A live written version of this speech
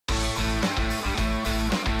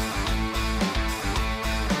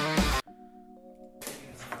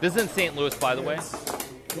This is in St. Louis, by the way.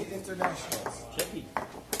 The internationals. Checky.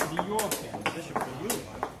 New York and Bishop for you.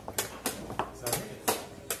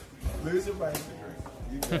 Loser by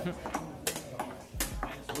Instagram.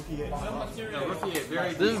 Rookie 8. No, rookie 8.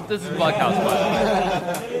 Very This is Bughouse, by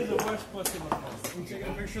That is the worst person. You taking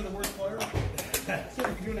a picture of the worst player? You're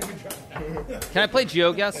doing a good job. the way. Can I play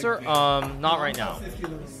GeoGuessr? Not right now.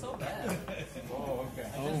 So bad. Oh, okay.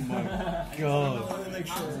 Oh my I god. want to make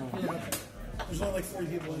sure. There's only like 40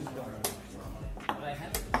 people in this room.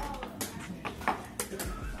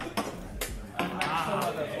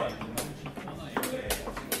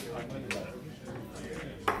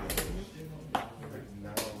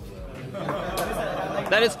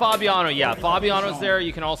 That is Fabiano. Yeah, Fabiano's there.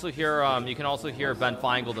 You can also hear Ben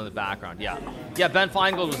Feingold in the background. Yeah, yeah, Ben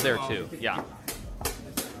Feingold was there too. Yeah.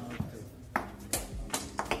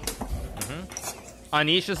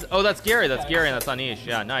 Anish is. Oh, that's Gary. That's Gary, and that's Anish.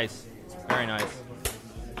 Yeah, nice. Very nice.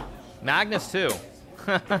 Magnus too.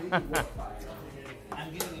 I'm getting a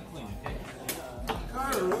queen, okay?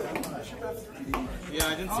 Yeah,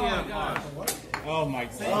 I didn't see it on pause. Oh my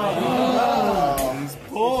god. Oh, these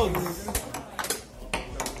pawns.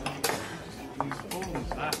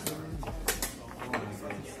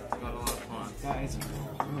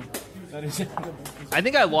 That is. I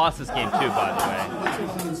think I lost this game too, by the way.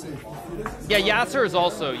 Yeah, Yasser's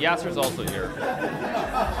also here.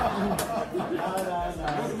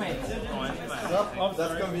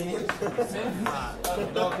 That's convenient.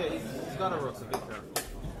 Okay, he's got a rook, so be careful.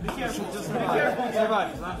 Be careful, just survive. Survive,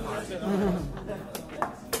 it's not hard.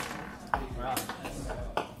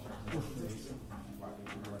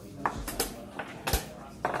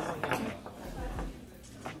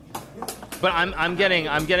 But I'm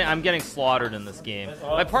getting slaughtered in this game.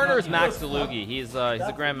 My partner is Max Delugi. He's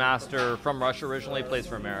a grandmaster from Russia originally. Plays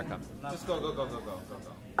for America. Just go.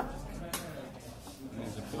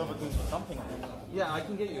 Yeah, I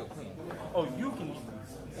can get you a queen. Oh, you can.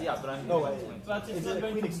 Yeah, but I'm No, but it's a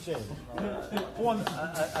queen exchange. Pawn,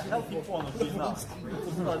 a healthy pawn of his now.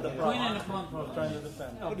 queen and a pawn problem. Trying to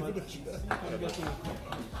defend.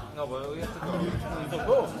 No, but we have to go. So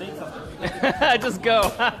go, take something. Just go.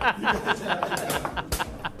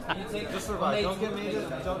 Just survive. Don't get mated.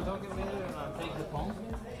 Don't get mated. Take the pawn.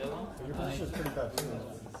 Your position is pretty bad.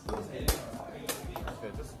 Okay,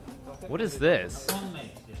 just don't get What is this?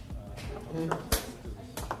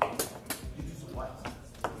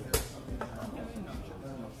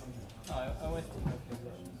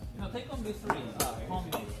 No, take on B3. Pawn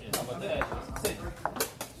mate. No, but there. Sit.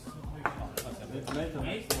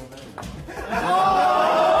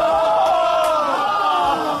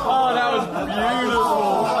 Oh, that was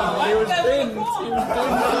beautiful. He was pinned.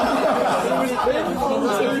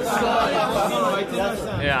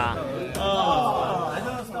 Yeah.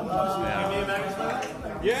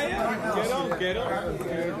 Yeah. Get on.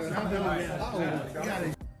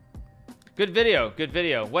 Good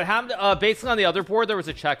video. What happened? Basically, on the other board, there was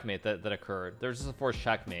a checkmate that occurred. There was just a forced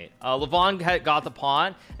checkmate. Levon got the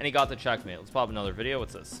pawn, and he got the checkmate. Let's pop another video.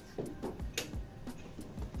 What's this?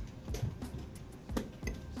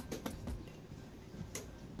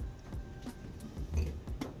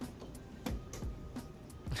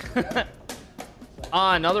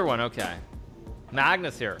 Another one. Okay.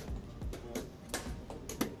 Magnus here.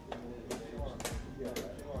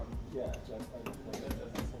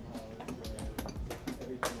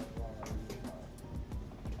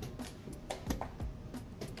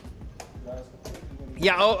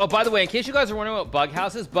 Yeah, oh, by the way, in case you guys are wondering what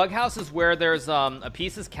Bughouse is where there's a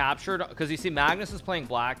piece is captured, because you see Magnus is playing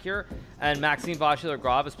black here, and Maxime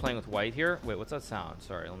Vachier-Lagrave is playing with white here. Wait, what's that sound?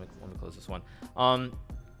 Sorry, let me close this one.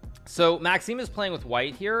 So Maxime is playing with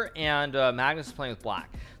white here, and Magnus is playing with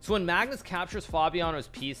black. So when Magnus captures Fabiano's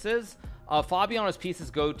pieces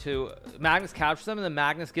go to Magnus, captures them, and then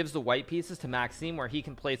Magnus gives the white pieces to Maxime, where he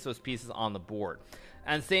can place those pieces on the board.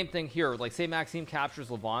 And same thing here, like say Maxime captures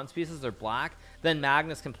Levon's pieces, they're black, then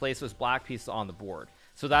Magnus can place those black pieces on the board.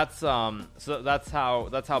 So that's how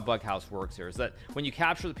Bughouse works here, is that when you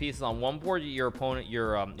capture the pieces on one board, your opponent,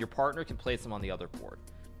 your partner can place them on the other board.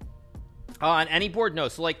 On any board, no.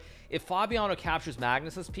 So like if Fabiano captures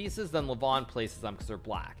Magnus's pieces, then Levon places them because they're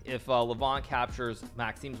black. If Levon captures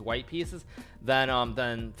Maxime's white pieces,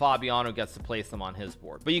 then Fabiano gets to place them on his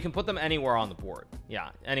board. But you can put them anywhere on the board. Yeah,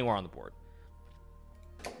 anywhere on the board.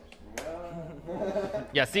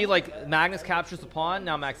 Yeah, see, like Magnus captures the pawn.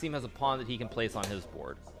 Now Maxime has a pawn that he can place on his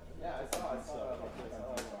board. Yeah, I saw it.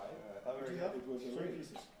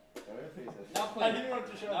 No queen. I didn't want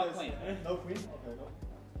to show No this. queen. No queen? Okay, no.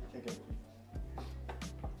 Can't get queen.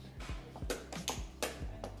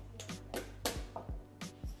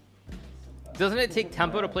 doesn't it take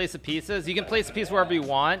tempo to place the pieces? You can place the piece wherever you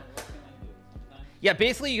want. Yeah,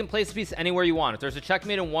 basically you can place the piece anywhere you want. If there's a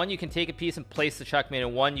checkmate in 1, you can take a piece and place the checkmate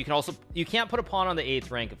in 1. You can also, you can't put a pawn on the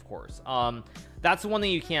 8th rank, of course. That's the one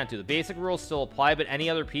thing you can't do. The basic rules still apply, but any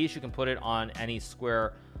other piece you can put it on any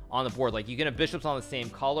square on the board. Like you can have bishops on the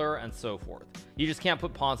same color and so forth. You just can't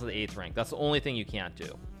put pawns on the 8th rank. That's the only thing you can't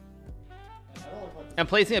do. And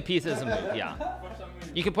placing a piece is a move, yeah.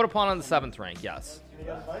 You can put a pawn on the 7th rank, yes.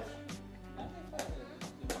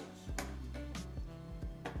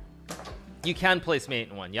 You can place mate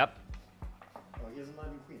in 1, yep. Oh, he has a 9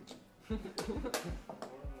 and queen.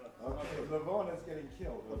 Okay, Levon is getting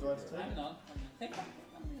killed. What do I have to take? I'm not. Take him.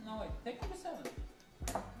 No, wait. Take him to 7.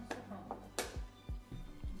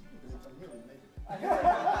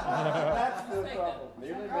 That's the Take problem.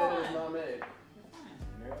 Nearly made it is not made.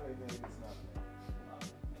 Nearly made it's not made.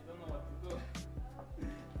 I don't know what to do.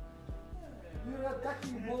 You're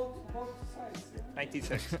attacking both sides.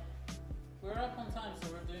 96. We're up on time, so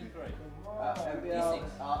we're doing great. MBL,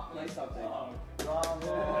 play something.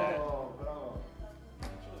 Bravo, bravo.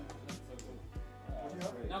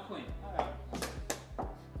 No queen.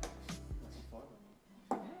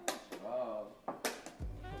 Oh.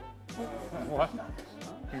 What?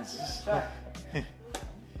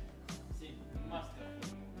 See, master.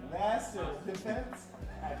 Master defense.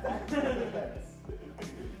 Attack defense.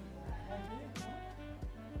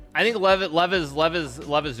 I think Lev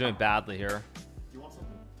is doing badly here. You want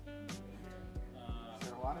something?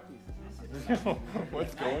 Caruana pieces.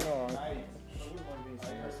 What's going on? Nice. I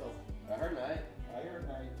heard so. I heard night. I heard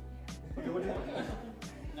night. Okay, what do you want?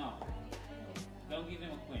 No. Don't give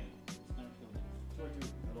him a queen. It's gonna kill him. Try to.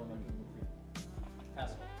 I don't like the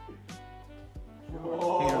Castle.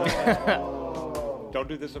 queen. Don't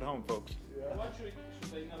do this at home, folks. What should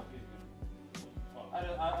they not give him?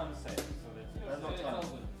 I'm safe, so That's not it's fun. all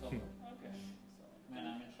good. It's all good. Okay. So, man,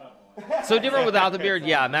 I'm in trouble. So different without the beard,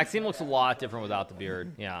 yeah. Maxime looks a lot different without the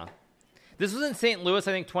beard, yeah. This was in St. Louis,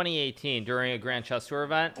 I think, 2018, during a Grand Chess Tour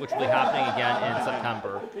event, which will be happening again in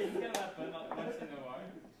September. It can happen once in a while.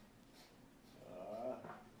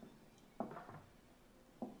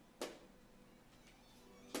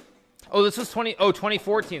 Oh, this was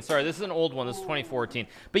 2014. Sorry, this is an old one. This is 2014.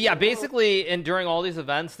 But yeah, basically, during all these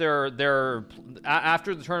events,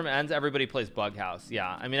 after the tournament ends, everybody plays Bughouse.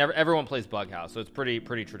 Yeah, I mean, everyone plays Bughouse, so it's pretty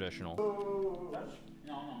traditional. No,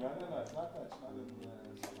 No, it's not touch. Not in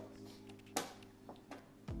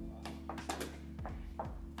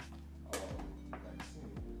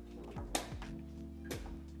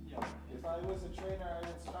If I was a trainer, I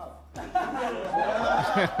would stop.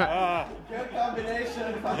 Good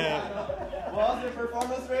combination, Fabiano. What's your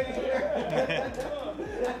performance rating here?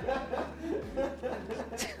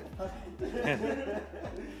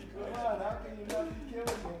 Come on, how can you not be killing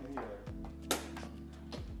him here?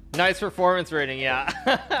 Nice performance rating, yeah.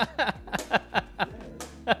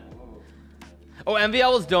 Oh,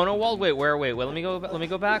 MVL was Donowald. Wait, where? Wait, let me go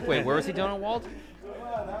back. Wait, where was he Donowald? Come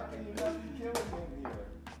on, how can you not be killing him here?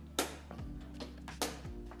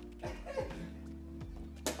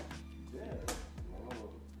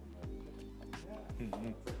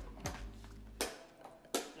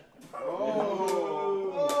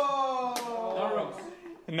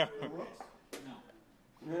 no rooks. No.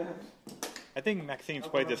 No. I think Maxine's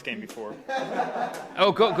played this game before.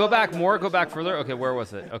 Oh, go back more. Go back further. Okay, where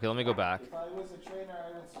was it? Okay, let me go back. If I was a trainer,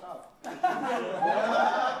 I would stop.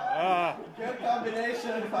 Good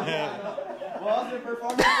combination, Fabiano. What's your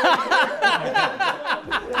performance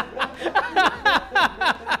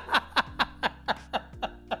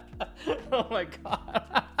Oh my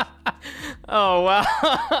god. Oh wow.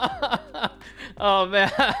 Oh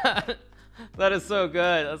man. That is so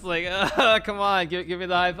good. That's like, come on, give me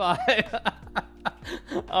the high five.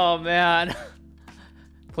 Oh man.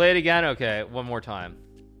 Play it again. Okay, one more time.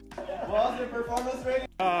 What's your performance rating?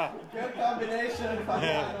 Good combination,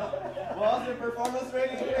 Fabiano. What's your performance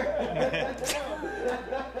rating here?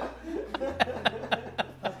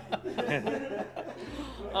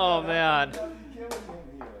 Oh man.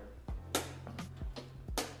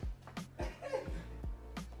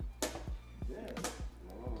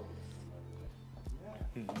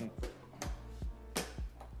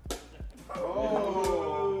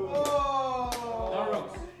 No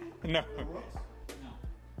rooks. No.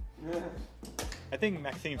 No. I think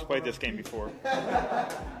Maxine's played this game before. I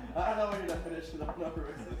don't know what your definition of no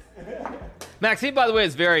rooks is. Maxime, by the way,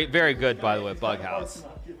 is very, very good, by the way, Bughouse. No,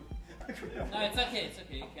 it's okay. It's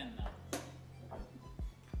okay. You can now.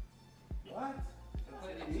 What?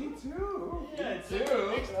 Play it. E2? Yeah, it's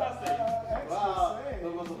Wow.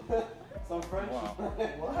 Some French,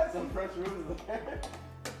 What? some French rules there.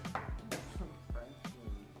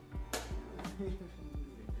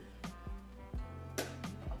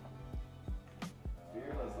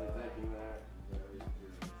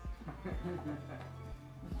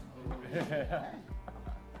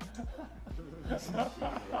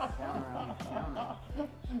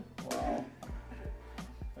 Wow.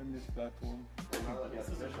 I missed that one. This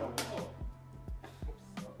is a show.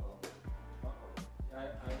 I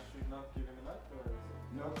should not give him a nut, or is it?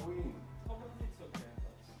 No queen. Oh, but it's okay.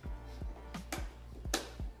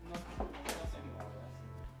 Not anymore,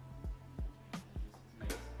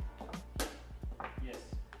 yes.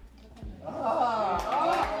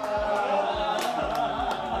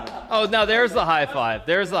 Oh, now there's the high five.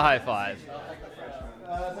 There's the high five.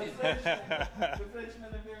 The Frenchmen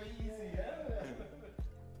are very easy.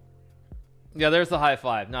 Yeah, there's the high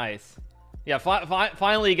five. Nice. Yeah,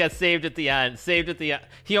 finally he gets saved at the end. Saved at the end.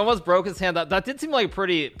 He almost broke his hand. That did seem like a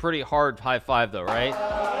pretty hard high five, though, right?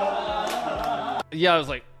 Yeah, I was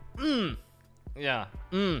like, yeah,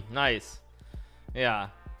 nice. Yeah.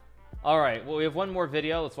 All right. Well, we have one more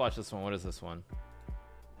video. Let's watch this one. What is this one?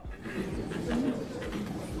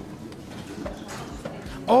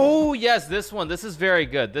 Oh, yes, this one. This is very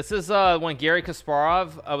good. This is when Gary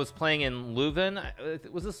Kasparov was playing in Leuven.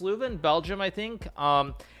 Was this Leuven? Belgium, I think.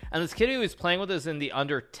 And this kid he was playing with is in the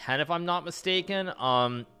under 10, if I'm not mistaken.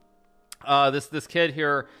 This kid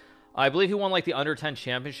here, I believe he won like the under 10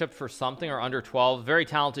 championship for something, or under 12. Very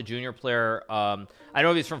talented junior player. I don't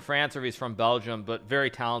know if he's from France or if he's from Belgium, but very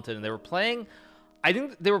talented. And they were playing, I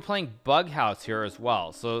think they were playing Bughouse here as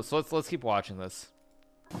well. So let's keep watching this.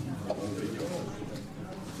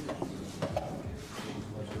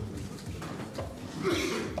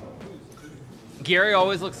 Gary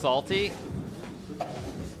always looks salty.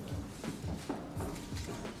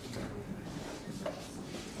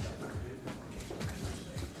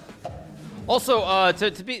 Also,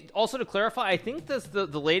 to clarify, I think the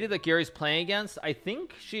lady that Gary's playing against, I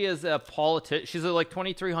think she is a politician. She's a like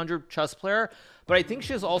 2300 chess player, but I think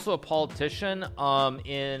she is also a politician.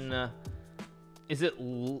 Is it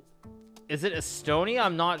Estonia?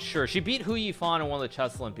 I'm not sure. She beat Hu Yifan in one of the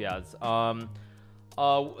chess Olympiads.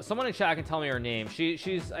 Someone in chat can tell me her name. I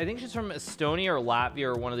think she's from Estonia or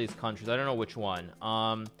Latvia or one of these countries. I don't know which one.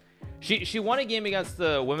 She won a game against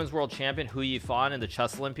the women's world champion Hu Yifan in the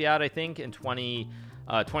chess Olympiad, I think, in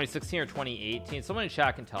 2016 or 2018. Someone in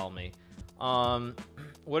chat can tell me.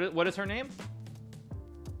 What is her name?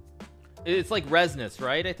 It's like Resness,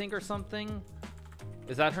 right? I think, or something.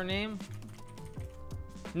 Is that her name?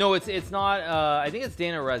 No, it's not. I think it's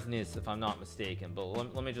Dana Resness, if I'm not mistaken. But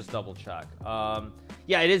let me just double check.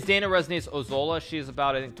 Yeah, it is Dana Resness Ozola. She's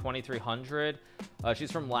about, I think, 2300.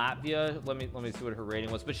 She's from Latvia. Let me see what her rating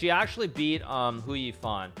was. But she actually beat Hu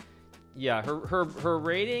Yifan. Yeah, her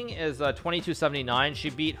rating is 2279. She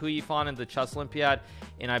beat Hu Yifan in the chess Olympiad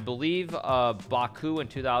in, I believe, Baku in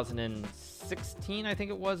 2016. I think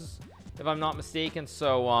it was, if I'm not mistaken.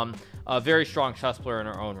 So a very strong chess player in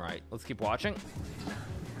her own right. Let's keep watching.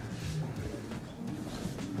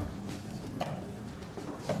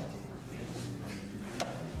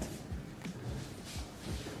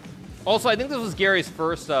 Also, I think this was Gary's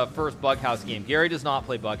first Bughouse game. Gary does not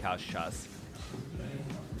play Bughouse chess.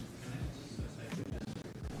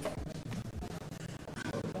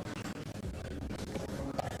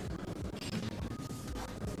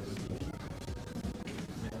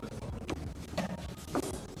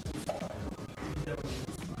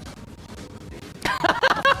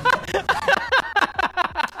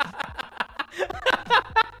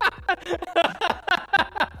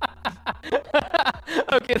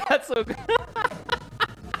 Okay, that's so good.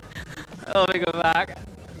 Let me go back.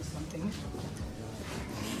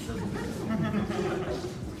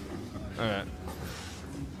 All right.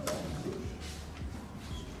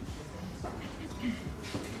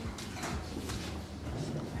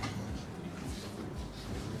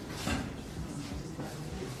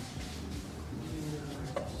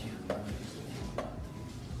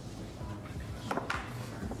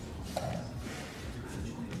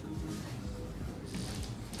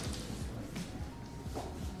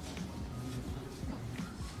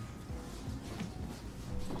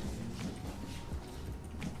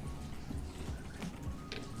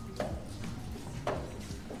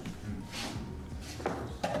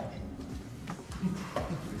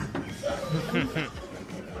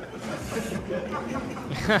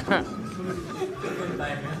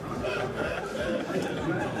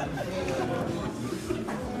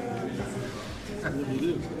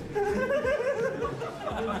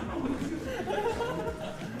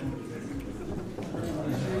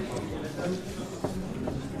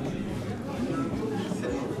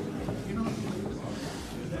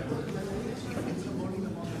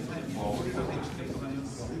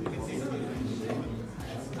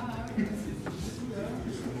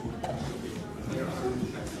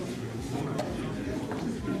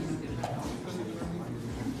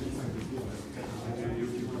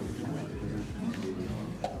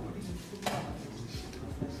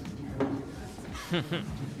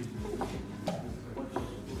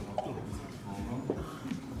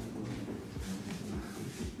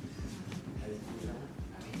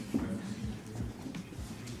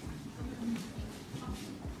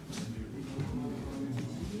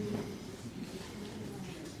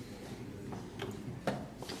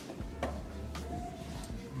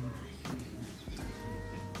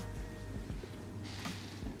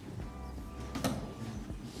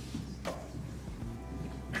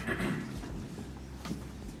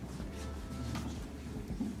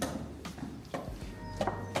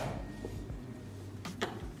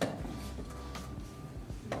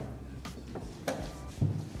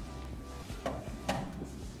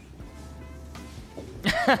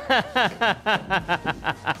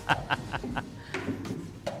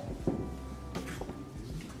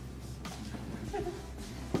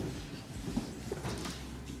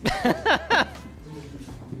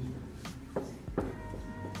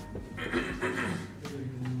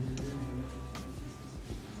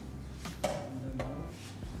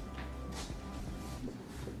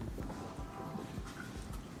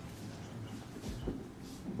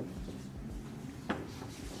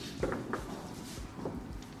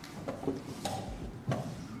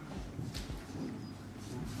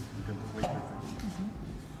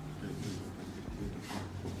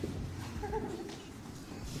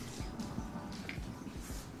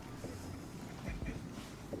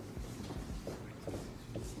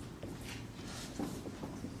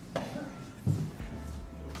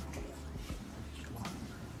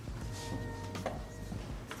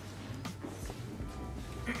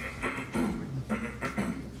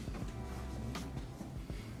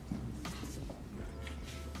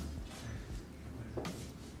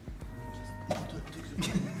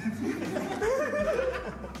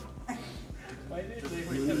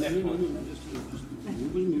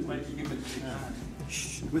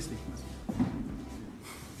 Listening.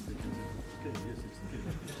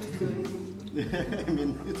 I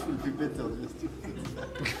mean, it will be better just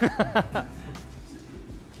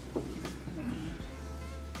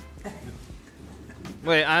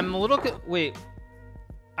Wait, I'm a little. Wait,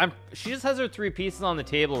 She just has her 3 pieces on the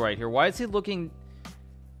table right here. Why is he looking?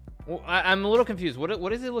 Well, I'm a little confused.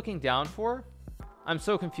 What is he looking down for? I'm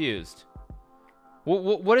so confused.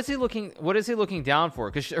 What is he looking? What is he looking down for?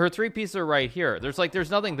 Because her 3 pieces are right here. There's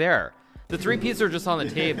nothing there. The 3 pieces are just on the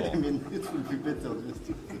table. I mean, it will be better just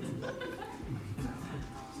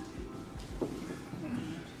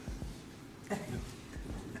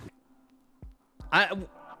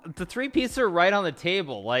the 3 pieces are right on the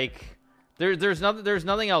table. Like there's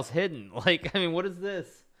nothing else hidden. Like, I mean, what is this?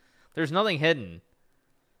 There's nothing hidden.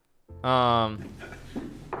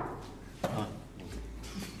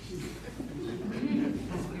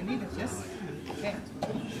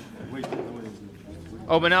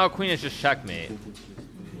 Oh, but now queen is just checkmate.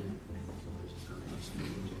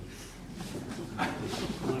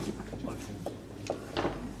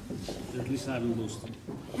 At least I haven't lost.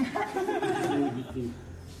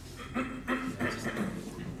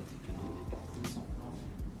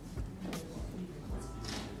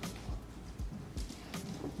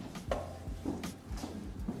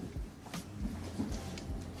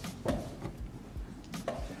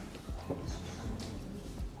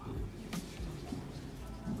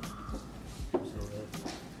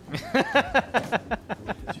 You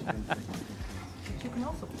can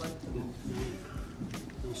also play.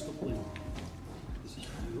 No, stop playing. This is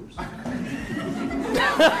yours.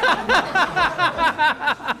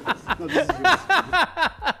 No, this is yours.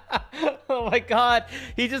 Oh my god,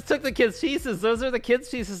 he just took the kid's pieces. Those are the kid's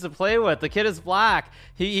pieces to play with. The kid is black.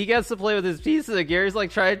 He gets to play with his pieces. And Gary's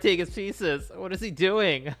like trying to take his pieces. What is he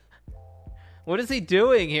doing? What is he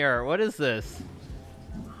doing here? What is this?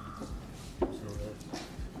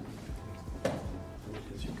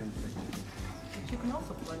 You can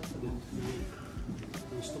also play.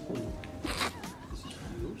 No, stop playing. This is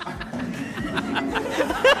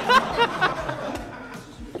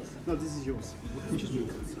yours. No, this is yours. Which is yours.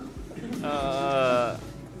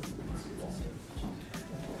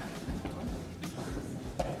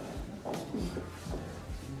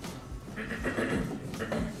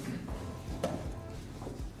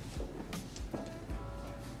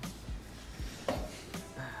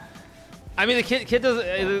 I mean, the kid does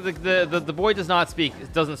the boy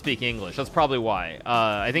doesn't speak English. That's probably why.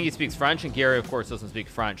 I think he speaks French, and Gary, of course, doesn't speak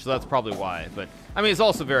French, so that's probably why. But I mean, it's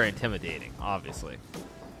also very intimidating, obviously.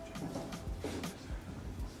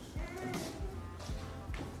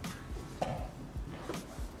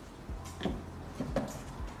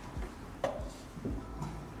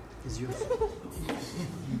 It's yours.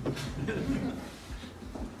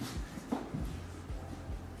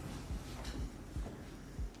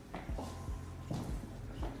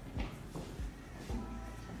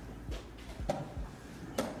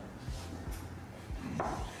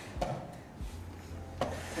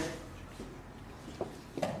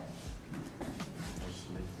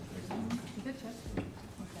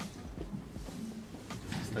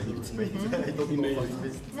 just wait. I don't know how he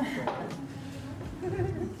missed.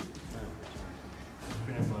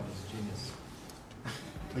 Genius.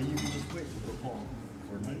 But you can just wait for the pawn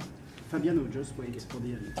for knight. Fabiano just waits for the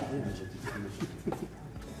end.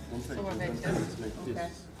 One side, So we're one going side, to- it's like okay.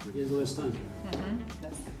 this. He has less time.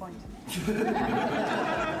 That's the point.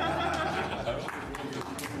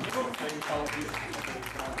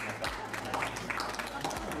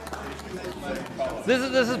 This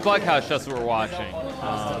is Bughouse just we're watching.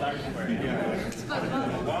 Oh,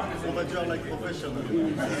 but you're like professional.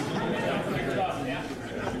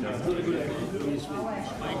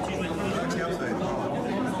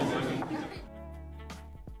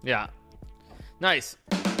 Yeah. Nice.